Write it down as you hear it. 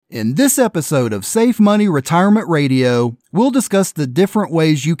In this episode of Safe Money Retirement Radio, we'll discuss the different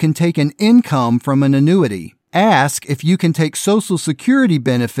ways you can take an income from an annuity. Ask if you can take Social Security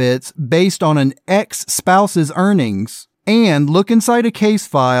benefits based on an ex-spouse's earnings. And look inside a case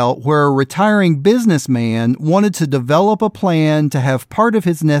file where a retiring businessman wanted to develop a plan to have part of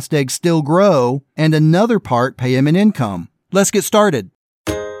his nest egg still grow and another part pay him an income. Let's get started.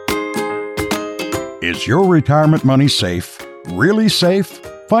 Is your retirement money safe? Really safe?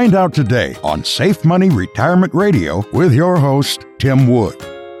 Find out today on Safe Money Retirement Radio with your host, Tim Wood.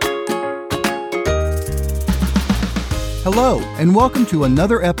 Hello, and welcome to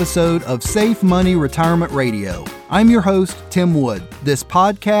another episode of Safe Money Retirement Radio. I'm your host, Tim Wood. This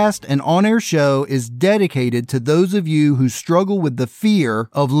podcast and on-air show is dedicated to those of you who struggle with the fear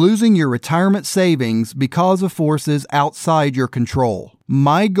of losing your retirement savings because of forces outside your control.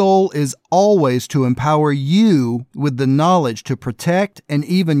 My goal is always to empower you with the knowledge to protect and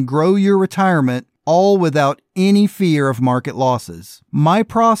even grow your retirement, all without any fear of market losses. My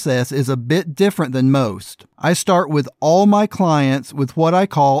process is a bit different than most. I start with all my clients with what I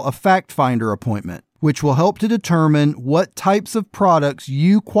call a fact finder appointment, which will help to determine what types of products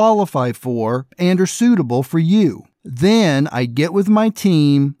you qualify for and are suitable for you. Then I get with my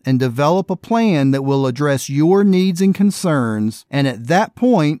team and develop a plan that will address your needs and concerns, and at that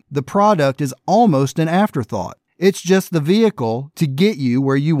point, the product is almost an afterthought. It's just the vehicle to get you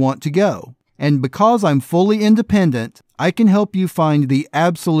where you want to go. And because I'm fully independent, I can help you find the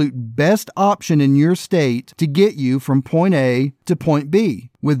absolute best option in your state to get you from point A to point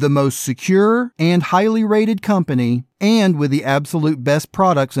B with the most secure and highly rated company and with the absolute best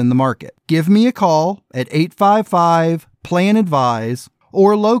products in the market. Give me a call at 855-PLAN-ADVISE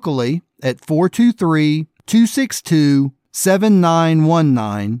or locally at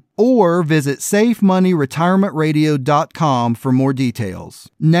 423-262-7919 or visit safemoneyretirementradio.com for more details.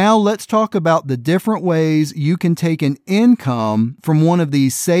 Now let's talk about the different ways you can take an income from one of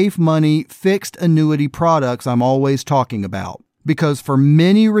these safe money fixed annuity products I'm always talking about. Because for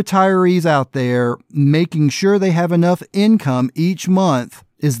many retirees out there, making sure they have enough income each month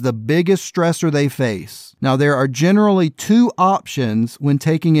is the biggest stressor they face. Now, there are generally two options when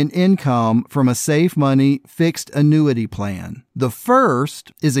taking an income from a safe money fixed annuity plan. The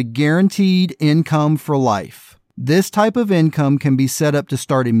first is a guaranteed income for life. This type of income can be set up to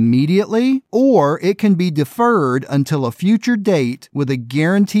start immediately, or it can be deferred until a future date with a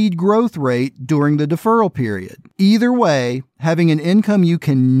guaranteed growth rate during the deferral period. Either way, having an income you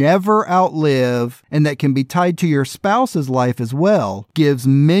can never outlive and that can be tied to your spouse's life as well gives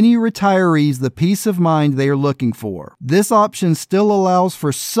many retirees the peace of mind they are looking for. This option still allows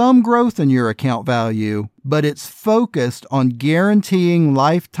for some growth in your account value, but it's focused on guaranteeing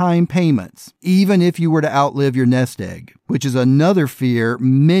lifetime payments, even if you were to outlive your nest egg, which is another fear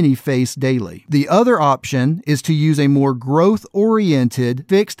many face daily. The other option is to use a more growth-oriented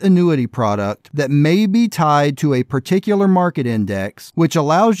fixed annuity product that may be tied to a particular market index, which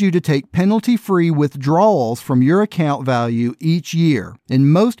allows you to take penalty-free withdrawals from your account value each year,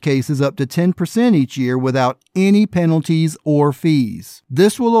 in most cases up to 10% each year without any penalties or fees.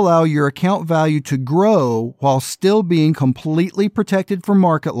 This will allow your account value to grow while still being completely protected from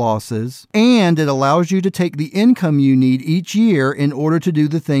market losses, and it allows you to take the income you need each year in order to do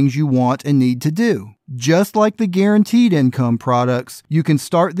the things you want and need to do. Just like the guaranteed income products, you can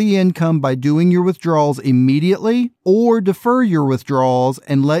start the income by doing your withdrawals immediately or defer your withdrawals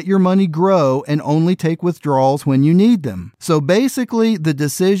and let your money grow and only take withdrawals when you need them. So basically, the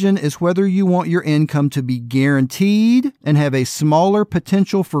decision is whether you want your income to be guaranteed and have a smaller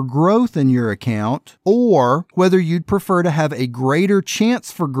potential for growth in your account, or whether you'd prefer to have a greater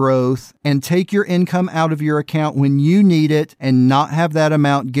chance for growth and take your income out of your account when you need it and not have that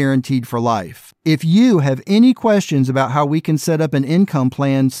amount guaranteed for life. If you have any questions about how we can set up an income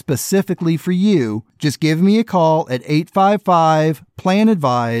plan specifically for you, just give me a call at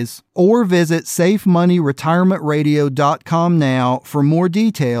 855-PLAN-ADVISE or visit safemoneyretirementradio.com now for more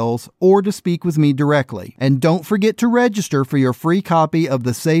details or to speak with me directly. And don't forget to register for your free copy of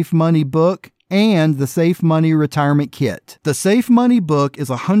the Safe Money book and the Safe Money Retirement Kit. The Safe Money book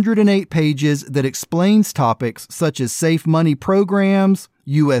is 108 pages that explains topics such as safe money programs,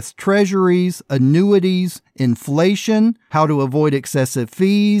 U.S. Treasuries, annuities, inflation, how to avoid excessive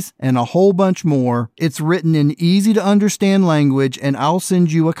fees, and a whole bunch more. It's written in easy-to-understand language, and I'll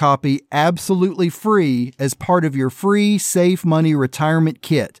send you a copy absolutely free as part of your free Safe Money Retirement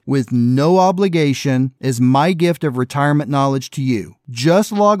Kit with no obligation as my gift of retirement knowledge to you.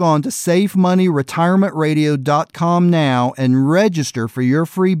 Just log on to safemoneyretirementradio.com now and register for your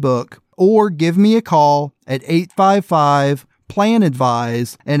free book, or give me a call at 855 Plan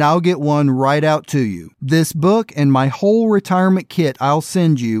Advise, and I'll get one right out to you. This book and my whole retirement kit I'll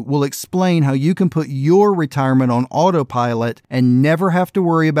send you will explain how you can put your retirement on autopilot and never have to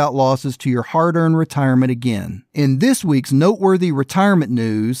worry about losses to your hard-earned retirement again. In this week's noteworthy retirement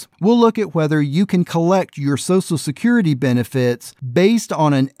news, we'll look at whether you can collect your Social Security benefits based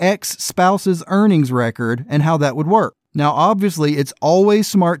on an ex-spouse's earnings record and how that would work. Now, obviously, it's always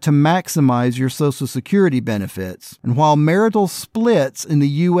smart to maximize your Social Security benefits. And while marital splits in the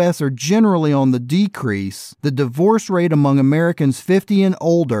U.S. are generally on the decrease, the divorce rate among Americans 50 and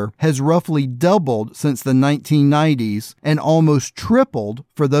older has roughly doubled since the 1990s and almost tripled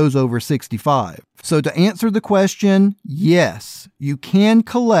for those over 65. So to answer the question, yes, you can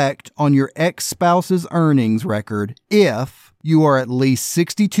collect on your ex-spouse's earnings record if you are at least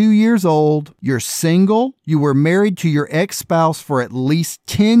 62 years old, you're single, you were married to your ex-spouse for at least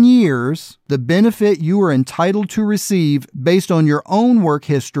 10 years, the benefit you are entitled to receive based on your own work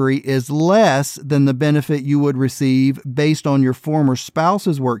history is less than the benefit you would receive based on your former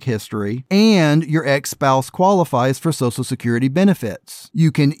spouse's work history, and your ex-spouse qualifies for Social Security benefits.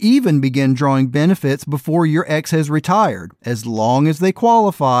 You can even begin drawing benefits before your ex has retired, as long as they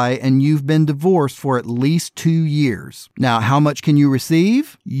qualify and you've been divorced for at least 2 years. Now, how much can you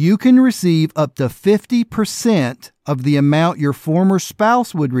receive? You can receive up to 50% of the amount your former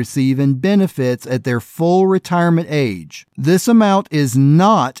spouse would receive in benefits at their full retirement age. This amount is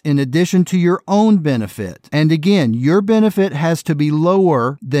not in addition to your own benefit. And again, your benefit has to be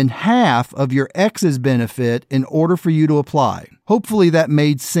lower than half of your ex's benefit in order for you to apply. Hopefully that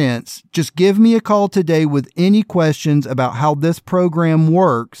made sense. Just give me a call today with any questions about how this program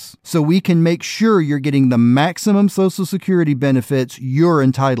works so we can make sure you're getting the maximum Social Security benefits you're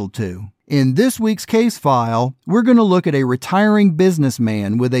entitled to. In this week's case file, we're going to look at a retiring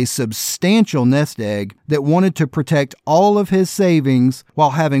businessman with a substantial nest egg that wanted to protect all of his savings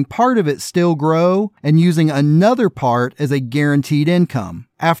while having part of it still grow and using another part as a guaranteed income.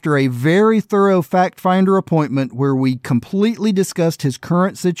 After a very thorough fact finder appointment where we completely discussed his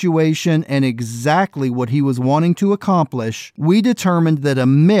current situation and exactly what he was wanting to accomplish, we determined that a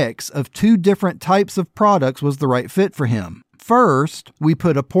mix of two different types of products was the right fit for him. First, we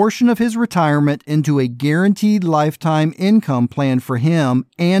put a portion of his retirement into a guaranteed lifetime income plan for him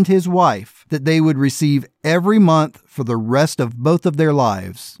and his wife that they would receive every month for the rest of both of their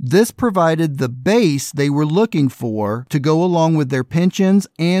lives. This provided the base they were looking for to go along with their pensions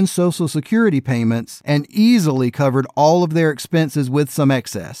and Social Security payments and easily covered all of their expenses with some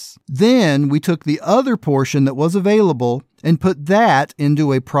excess. Then we took the other portion that was available and put that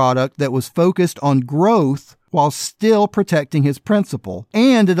into a product that was focused on growth while still protecting his principal,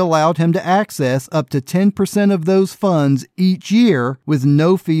 and it allowed him to access up to 10% of those funds each year with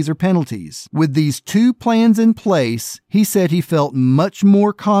no fees or penalties. With these two plans in place, he said he felt much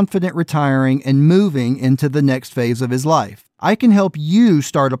more confident retiring and moving into the next phase of his life. I can help you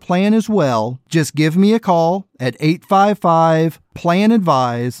start a plan as well. Just give me a call at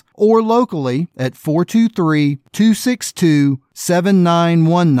 855-PLAN-ADVISE or locally at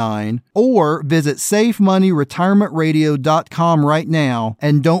 423-262-7919 or visit SafeMoneyRetirementRadio.com right now,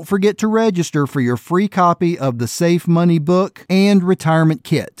 and don't forget to register for your free copy of the Safe Money book and retirement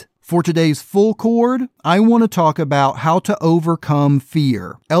kit. For today's full chord, I want to talk about how to overcome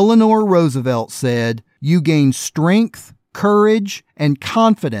fear. Eleanor Roosevelt said, "You gain strength, courage, and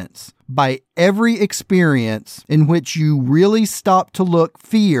confidence by every experience in which you really stop to look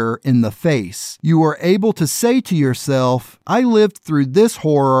fear in the face. You are able to say to yourself, I lived through this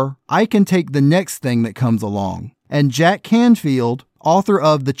horror, I can take the next thing that comes along." And Jack Canfield, author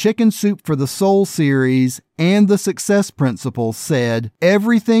of the Chicken Soup for the Soul series and the Success Principle, said,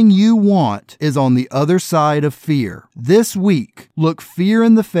 "Everything you want is on the other side of fear." This week, look fear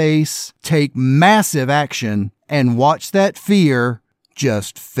in the face, take massive action, and watch that fear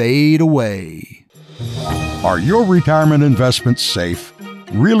just fade away. Are your retirement investments safe?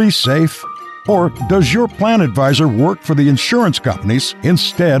 Really safe? Or does your plan advisor work for the insurance companies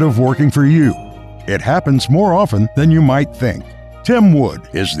instead of working for you? It happens more often than you might think. Tim Wood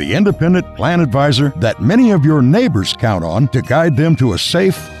is the independent plan advisor that many of your neighbors count on to guide them to a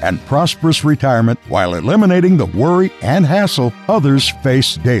safe and prosperous retirement while eliminating the worry and hassle others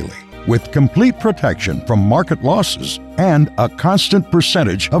face daily. With complete protection from market losses and a constant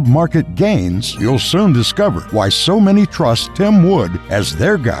percentage of market gains, you'll soon discover why so many trust Tim Wood as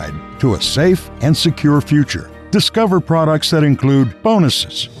their guide to a safe and secure future. Discover products that include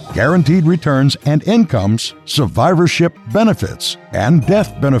bonuses, guaranteed returns and incomes, survivorship benefits, and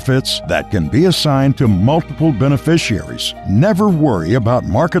death benefits that can be assigned to multiple beneficiaries. Never worry about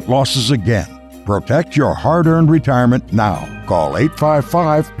market losses again. Protect your hard-earned retirement now. Call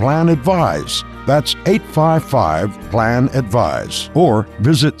 855-PLAN-ADVISE. That's 855-PLAN-ADVISE. Or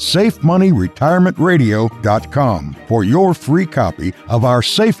visit SafeMoneyRetirementRadio.com for your free copy of our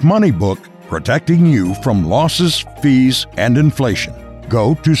Safe Money book, Protecting You from Losses, Fees, and Inflation.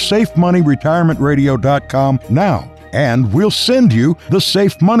 Go to SafeMoneyRetirementRadio.com now, and we'll send you the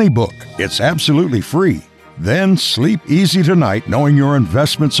Safe Money book. It's absolutely free. Then sleep easy tonight knowing your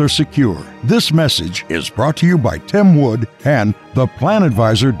investments are secure. This message is brought to you by Tim Wood and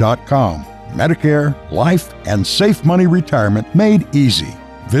theplanadvisor.com. Medicare, life, and Safe Money Retirement made easy.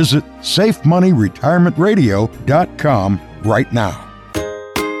 Visit SafeMoneyRetirementRadio.com right now.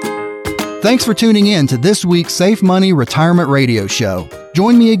 Thanks for tuning in to this week's Safe Money Retirement Radio Show.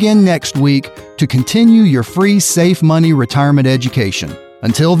 Join me again next week to continue your free Safe Money Retirement education.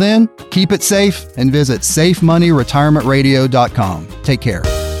 Until then, keep it safe and visit SafeMoneyRetirementRadio.com. Take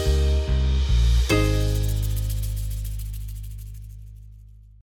care.